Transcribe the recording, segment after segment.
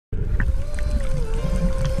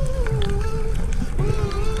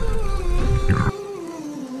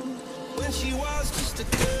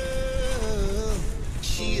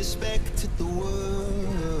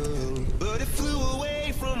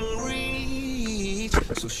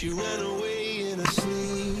So she ran away in her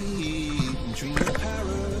sleep, dreaming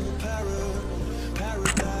paradise,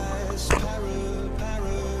 paradise,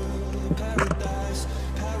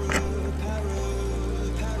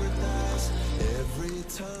 paradise. Every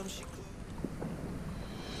time she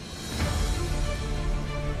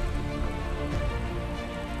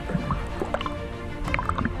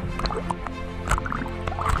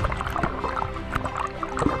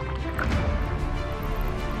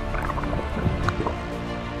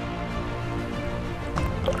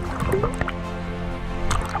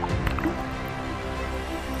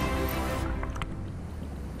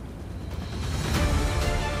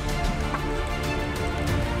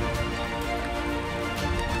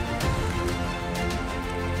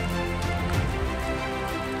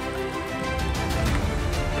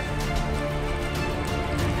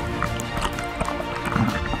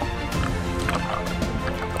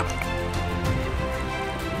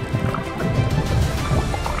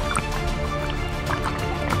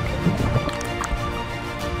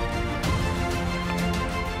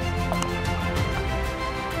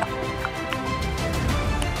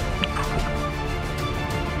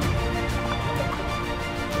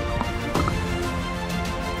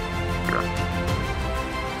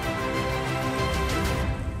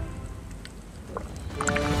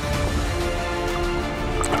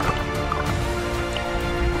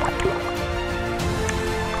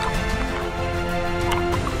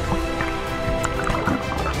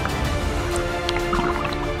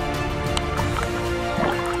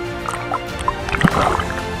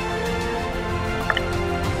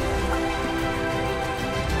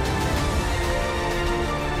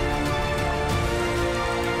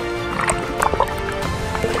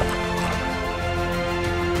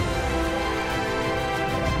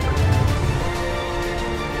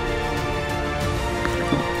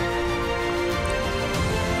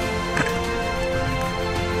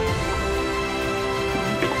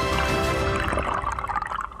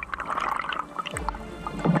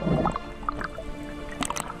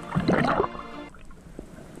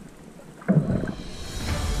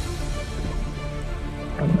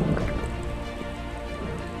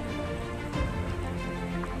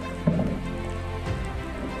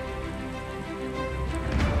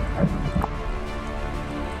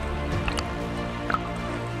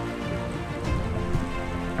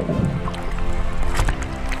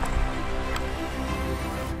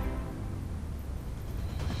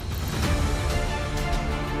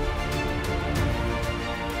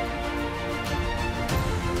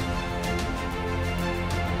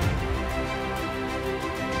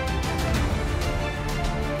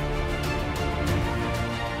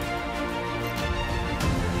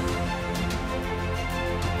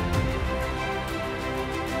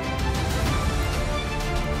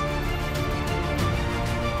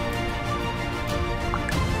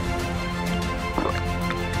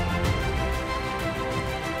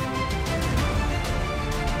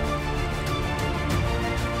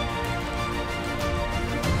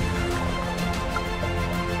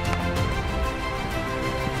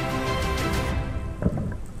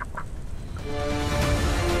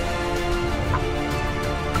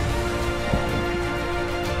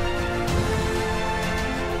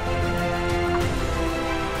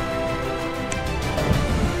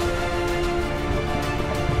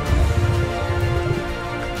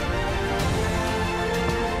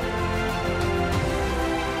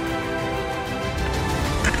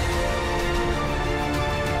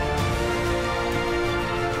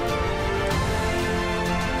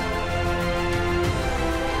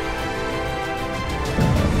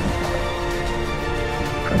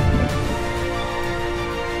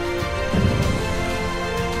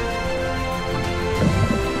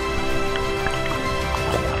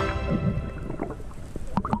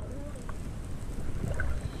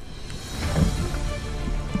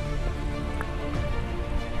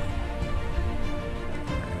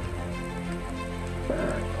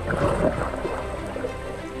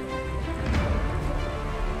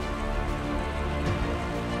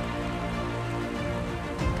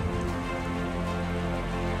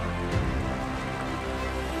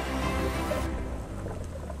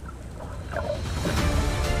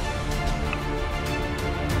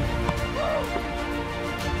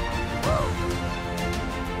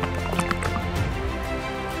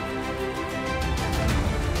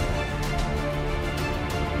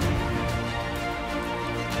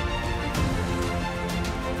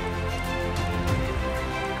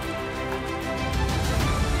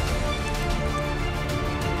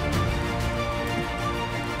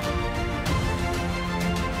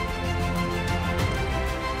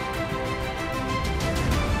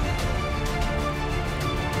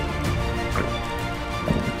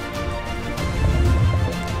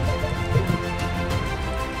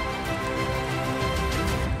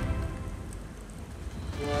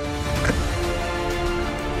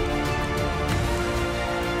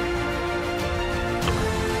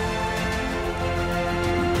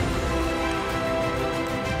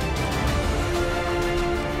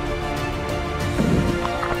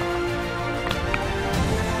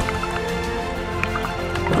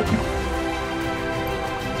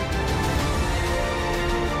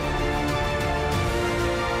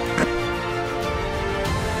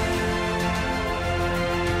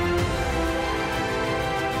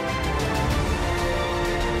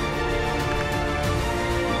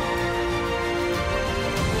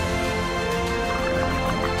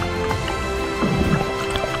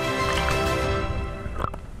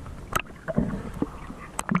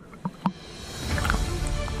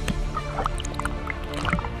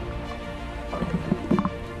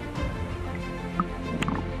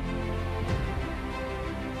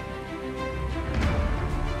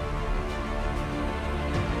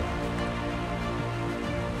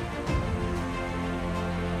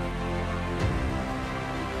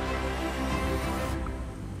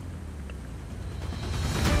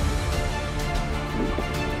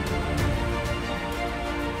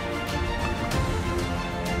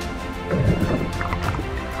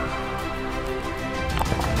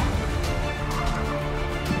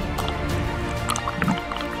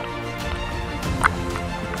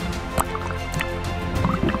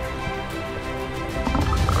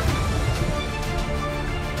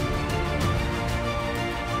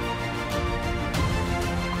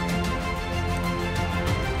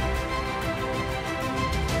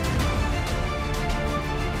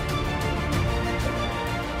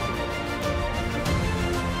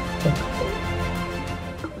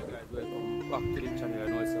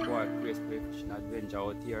adventure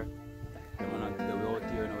out here. Today we're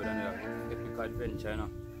out here now with another epic adventure, you know.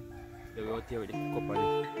 Today we're out here with the couple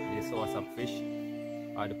of the soursap fish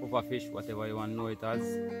or the puffer fish, whatever you want to know it as.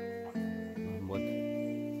 But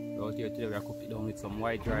we're out here today, we're cooking it down with some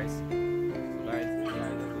white rice. So guys, I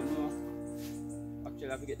don't know. Actually,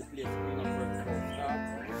 I have to get the place clean up first before we start.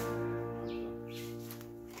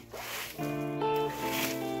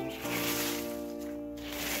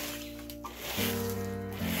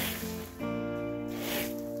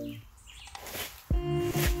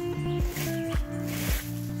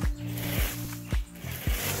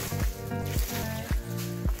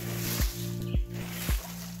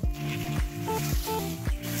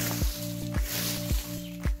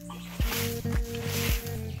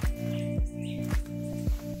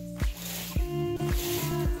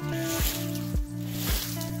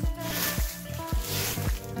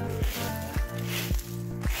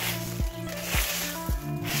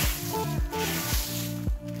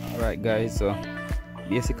 Alright guys, so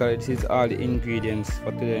basically this is all the ingredients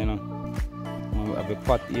for today, you know. We have the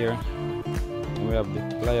pot here, and we have the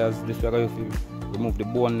pliers. This we are going to remove the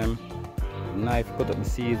bone them, the knife, cut up the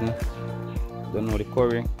season. Don't know the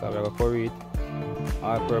curry, because we are going to curry it.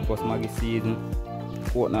 All purpose Maggi season.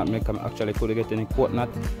 Coconut milk, I actually could get any coconut.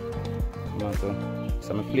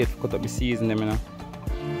 So my plate to cut up the season them, you know.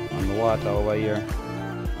 And the water over here.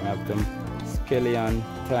 We have them scallion,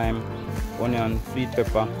 thyme, onion, sweet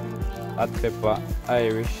pepper, hot pepper,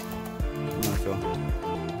 Irish. So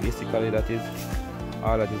basically that is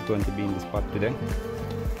all that is going to be in this pot today.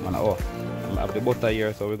 And I have the butter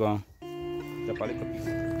here, so we're going to drop a little piece.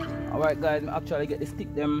 Alright guys, I actually get the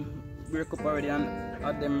stick them break up already and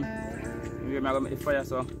add them. We're going to make the fire,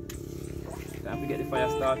 so time to get the fire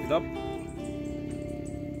started up.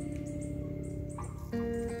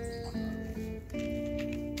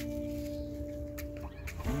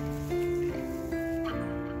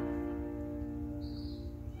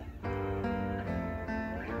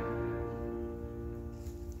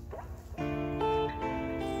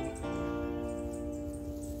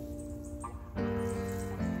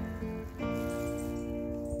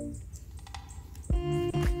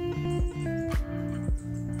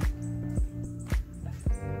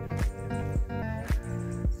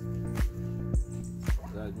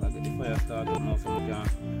 I'll get the fire started now so we can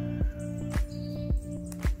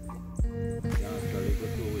actually go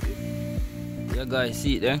through with it. Yeah guys,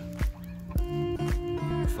 see it there?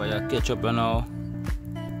 Fire catch up now.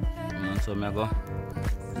 So I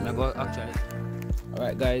go actually.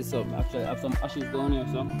 Alright guys, so I actually have some ashes down here,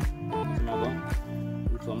 so I go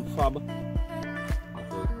with some fab.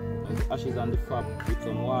 So the ashes and the fab with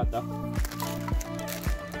some water.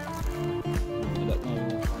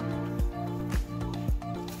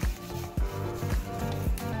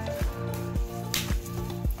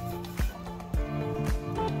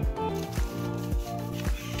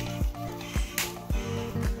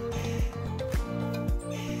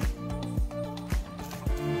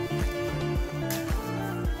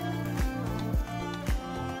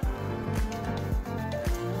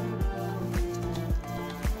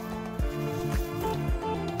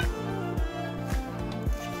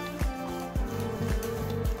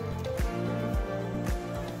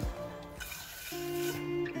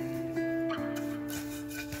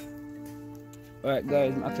 Alright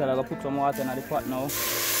guys, actually I'm going to put some water in the pot now.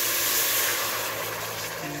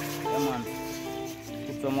 Yeah man,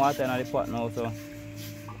 put some water in the pot now so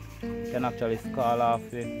you can actually scald off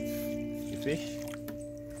the fish.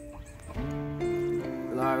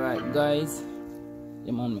 Alright guys,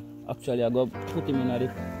 yeah man, actually I'm going to put him in the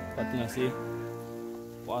pot, you see,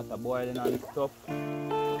 water boiling and stuff.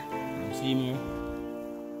 You see me?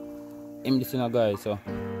 I'm this in guys, so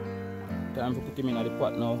time to put him in the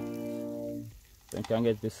pot now. So you can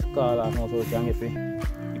get the skull off now, so you can get pick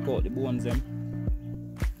out the bones them.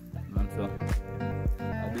 And so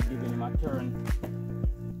I'll be giving him a turn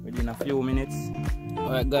within a few minutes.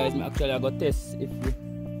 Alright guys, I got to test if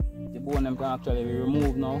the bone them can actually be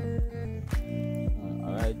removed now.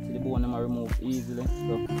 Alright, so the bone them are removed easily.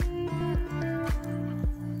 So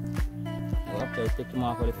I'll actually take him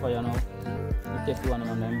off of the fire now. I'll test one of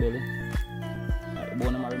them on the belly. Alright, the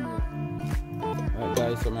bone them are removed. Alright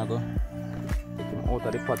guys, so I go out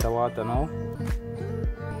of the pot of water now.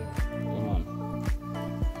 Come on.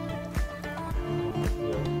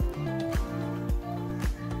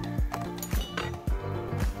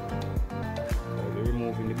 I'll be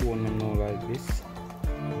removing the bone now like this.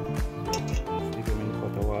 Stick them in the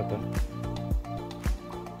pot of water.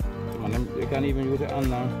 Come on, you can even use the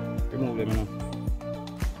hand and remove them, you know.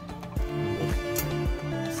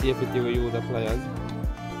 Safety we use the pliers.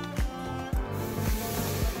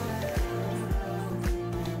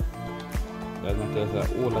 There's not just a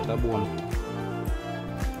whole lot of bone.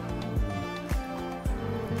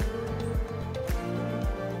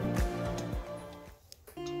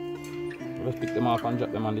 Just pick them off and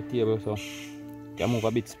drop them on the table so you can move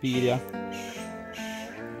a bit speedier.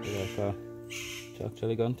 Because it's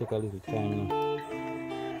actually gonna take a little time now.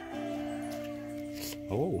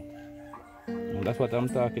 Oh, and that's what I'm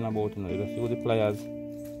talking about. You know, you just use the pliers,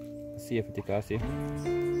 safety, because see,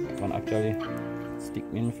 can actually stick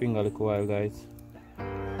me in my finger a little while, guys.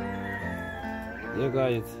 Yeah,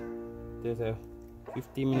 guys, there's a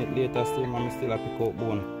 15 minutes later, still I'm still a pick out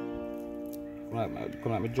bone.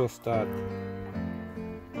 Come at me just start.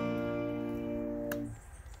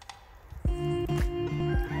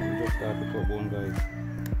 Just start pick out bone, guys.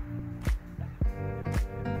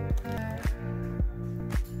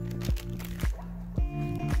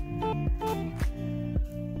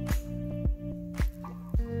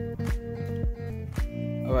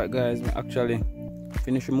 Alright guys, I actually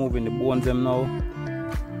finish removing the bones them now.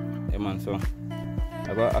 Yeah man, so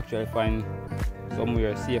I gotta actually find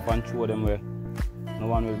somewhere safe and throw them where no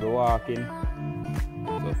one will be walking.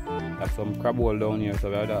 So have some crab hole down here, so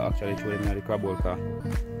we have to actually throw them in the crab hole, because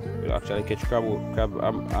we'll actually catch crab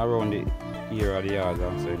around the area of the yard.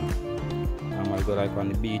 So I might go like on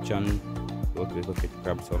the beach and go to catch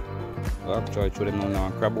crab, so I'll actually throw them down now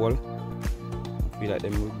in crab hole. I feel like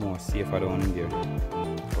them will be more safer down in there.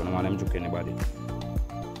 So no want them juke anybody.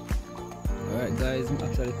 Alright guys,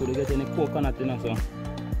 actually could get any coconut in, so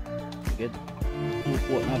get 2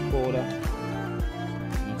 coconut powder.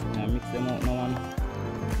 So I mix them out now and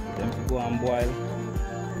them to go and boil.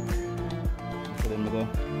 So then we go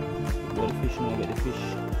the fish now, get the fish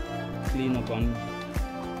clean up and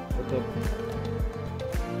cut up.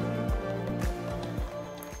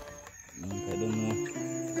 I don't know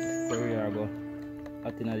where we are go.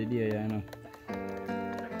 At the end of the day, you know.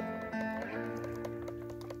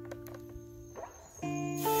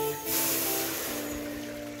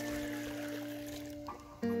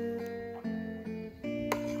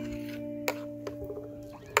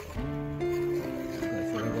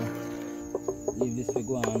 Leave this to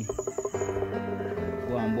go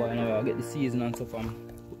and boil now. I'll get the season and stuff and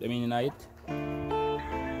put them in the night.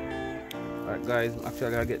 Alright guys,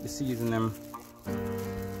 actually I get the season them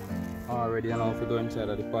already now if we go inside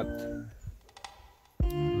of the pot.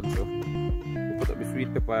 So we put up the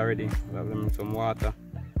sweet pepper already. We have them in some water.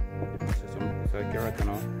 So some carrot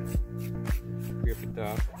now. Scrape it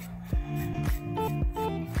off.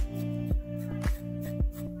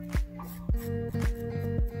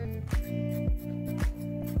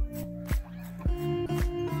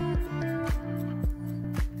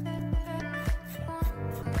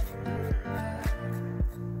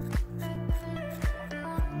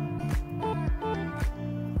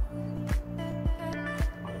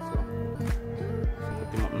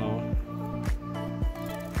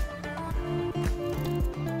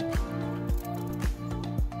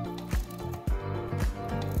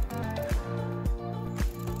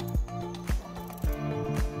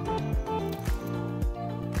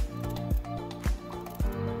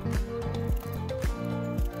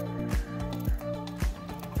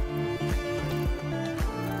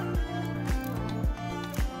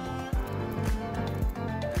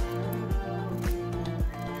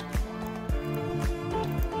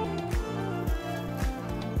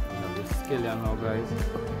 Scallion now guys.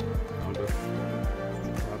 I'll just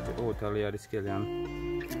have the outer layer of the scallion.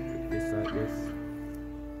 This like this.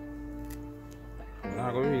 I'm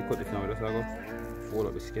not going to really cut this now, just go fold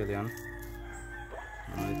up the scallion.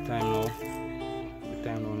 And it's time now. The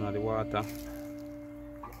time now in the water.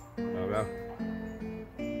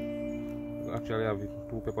 We actually have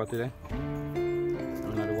 2 pepper today.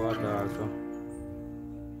 And the water also.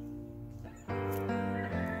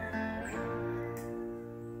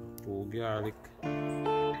 Garlic.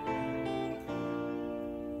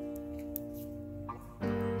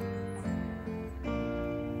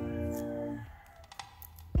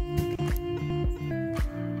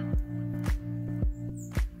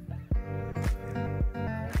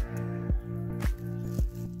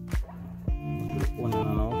 Onion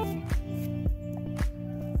now.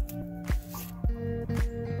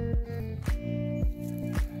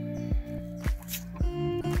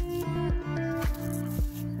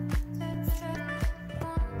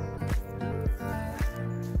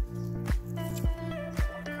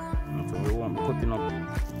 Cutting up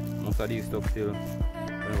most of these stuff till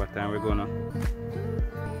whatever time we're gonna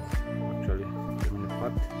actually put them in the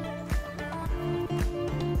pot.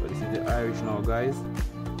 So this is the Irish now guys.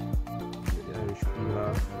 Get the Irish peel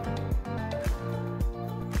off.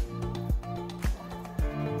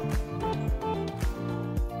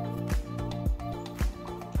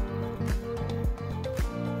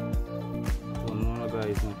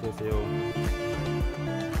 guys, I'm going to say, oh,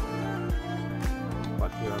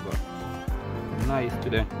 what here I got. Nice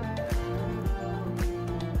today.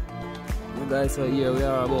 You guys, so here we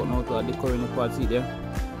are about now to add the curry in the pot. See there?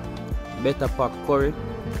 Better pack curry.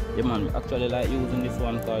 Yeah man, I actually like using this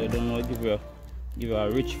one because you don't know, give you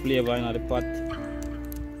a rich flavor in the pot.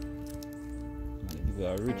 Give you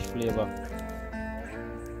a rich flavor.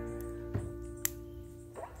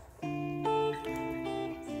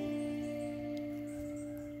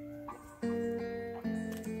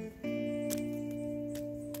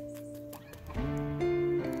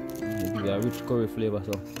 Give you a rich curry flavor,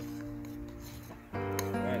 so.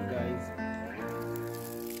 Alright guys.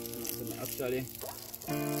 So actually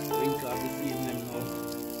rinse off the seasoning now.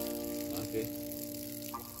 Okay.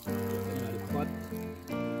 Just in the pot.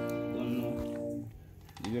 Don't know.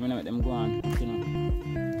 You want me to make them go on, you know.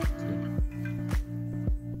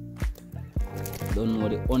 Don't know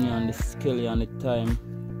the onion, the scallion, the thyme,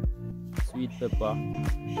 sweet pepper,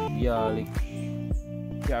 garlic,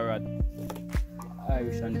 carrot,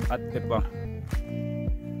 Irish and hot pepper.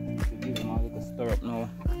 So give them a little stir up now.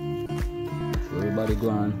 So everybody go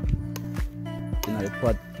on in the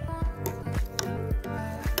pot.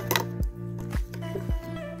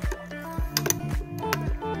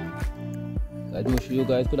 Like you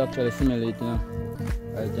guys could actually smell it, you know.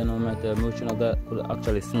 Right, you know, make sure you could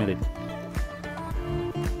actually smell it.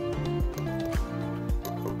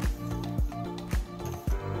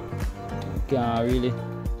 You can't really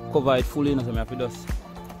cover it fully, you know, so I have to just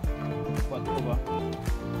pot cover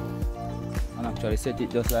and actually set it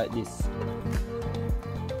just like this.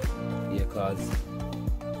 Yeah, cause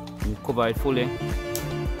you cover it fully,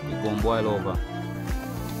 it gonna boil over.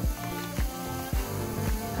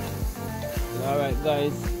 Alright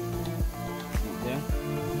guys, yeah.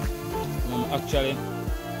 Actually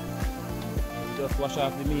just wash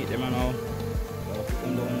off the meat them now. Put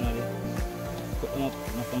them down in the, put them up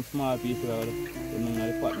in some small pieces, put them in the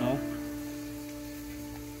pot now.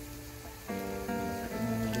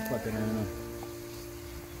 Put them in the pot now.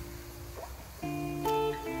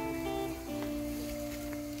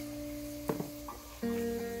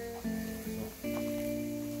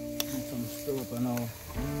 Some soap now.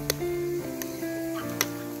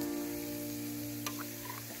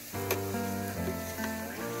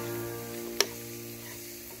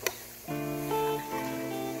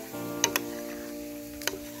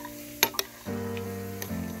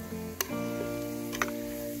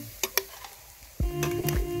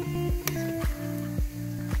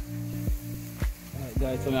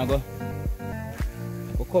 Guys, so I go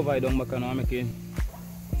cover it down back and make it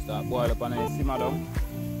start boil up and then simmer down.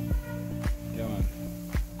 Yeah man.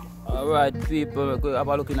 Alright people, we go have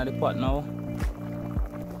a look in at the pot now.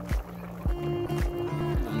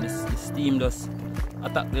 And this the steam just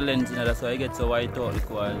attack the lens, you know, that's why I get so white out the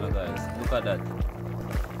oil, guys. Look at that.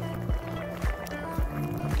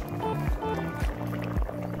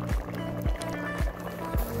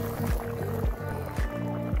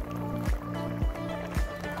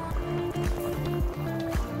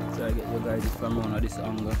 I get you guys from one of this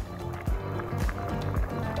angle.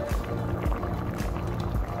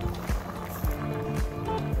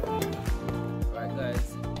 Right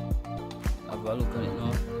guys, have a look at it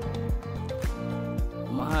now.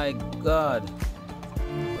 My god,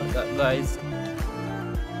 look at that guys.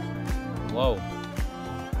 Wow.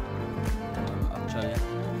 Actually,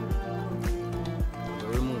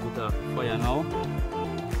 we'll remove it off the fire now.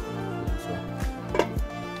 So,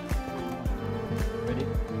 ready?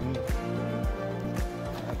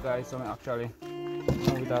 Guys, so I actually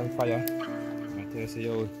move it off the fire. I tell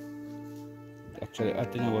you how actually I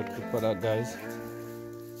think about cook for that, guys.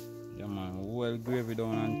 Yeah man, well gravy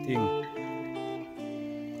down and thing.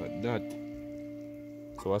 Got that.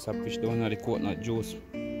 So as I fish down the coconut juice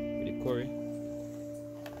with the curry.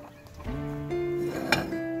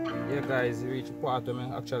 Yeah guys, reach a part of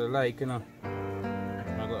me actually like, you know.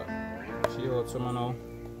 I got share out some now.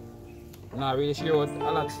 Not really share out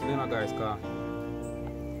a lot, you know guys, cause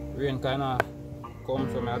rain kinda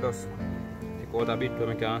comes, so I just take out a bit so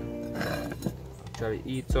I can actually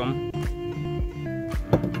eat some.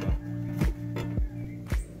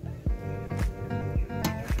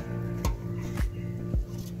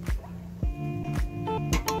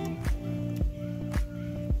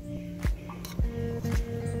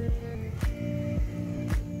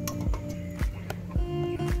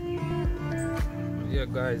 Yeah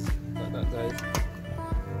guys, got that guys.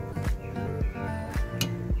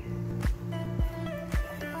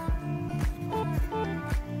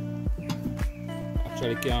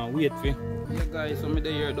 Actually can't wait for. Yeah guys, so me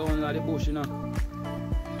there down at the bush, you know.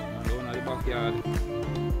 Down at the backyard.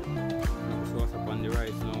 So up on the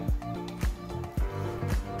rice now.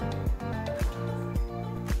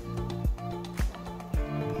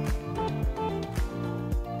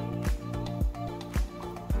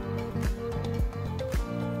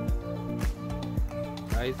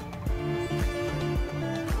 Guys,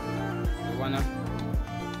 the one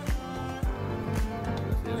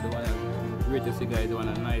great to see, guys. The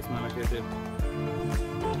one nice man, like I said.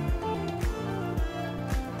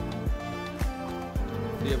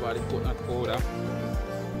 Flavor the coconut powder.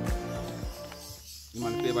 You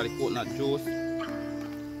want to flavor the coconut juice,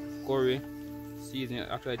 curry, seasoning.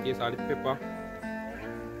 Actually, taste all the pepper.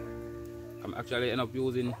 I'm actually end up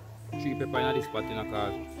using 3 pepper in this pot,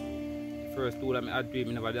 because the first 2 that I add to it,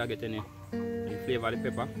 I never did get any flavor of the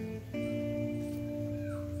pepper.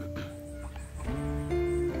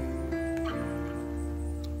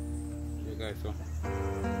 Okay, guys, so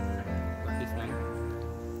got this one.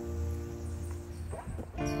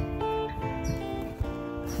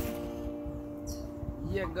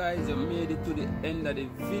 Yeah, guys, you made it to the end of the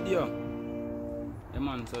video. Yeah,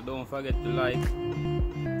 man, so don't forget to like,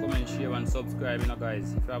 comment, share and subscribe,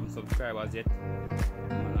 guys, if you haven't subscribed as yet.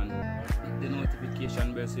 Man, and hit the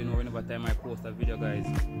notification bell so you know whenever time I post a video, guys.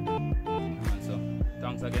 Man, so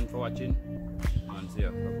thanks again for watching, and see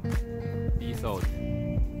you. Peace out.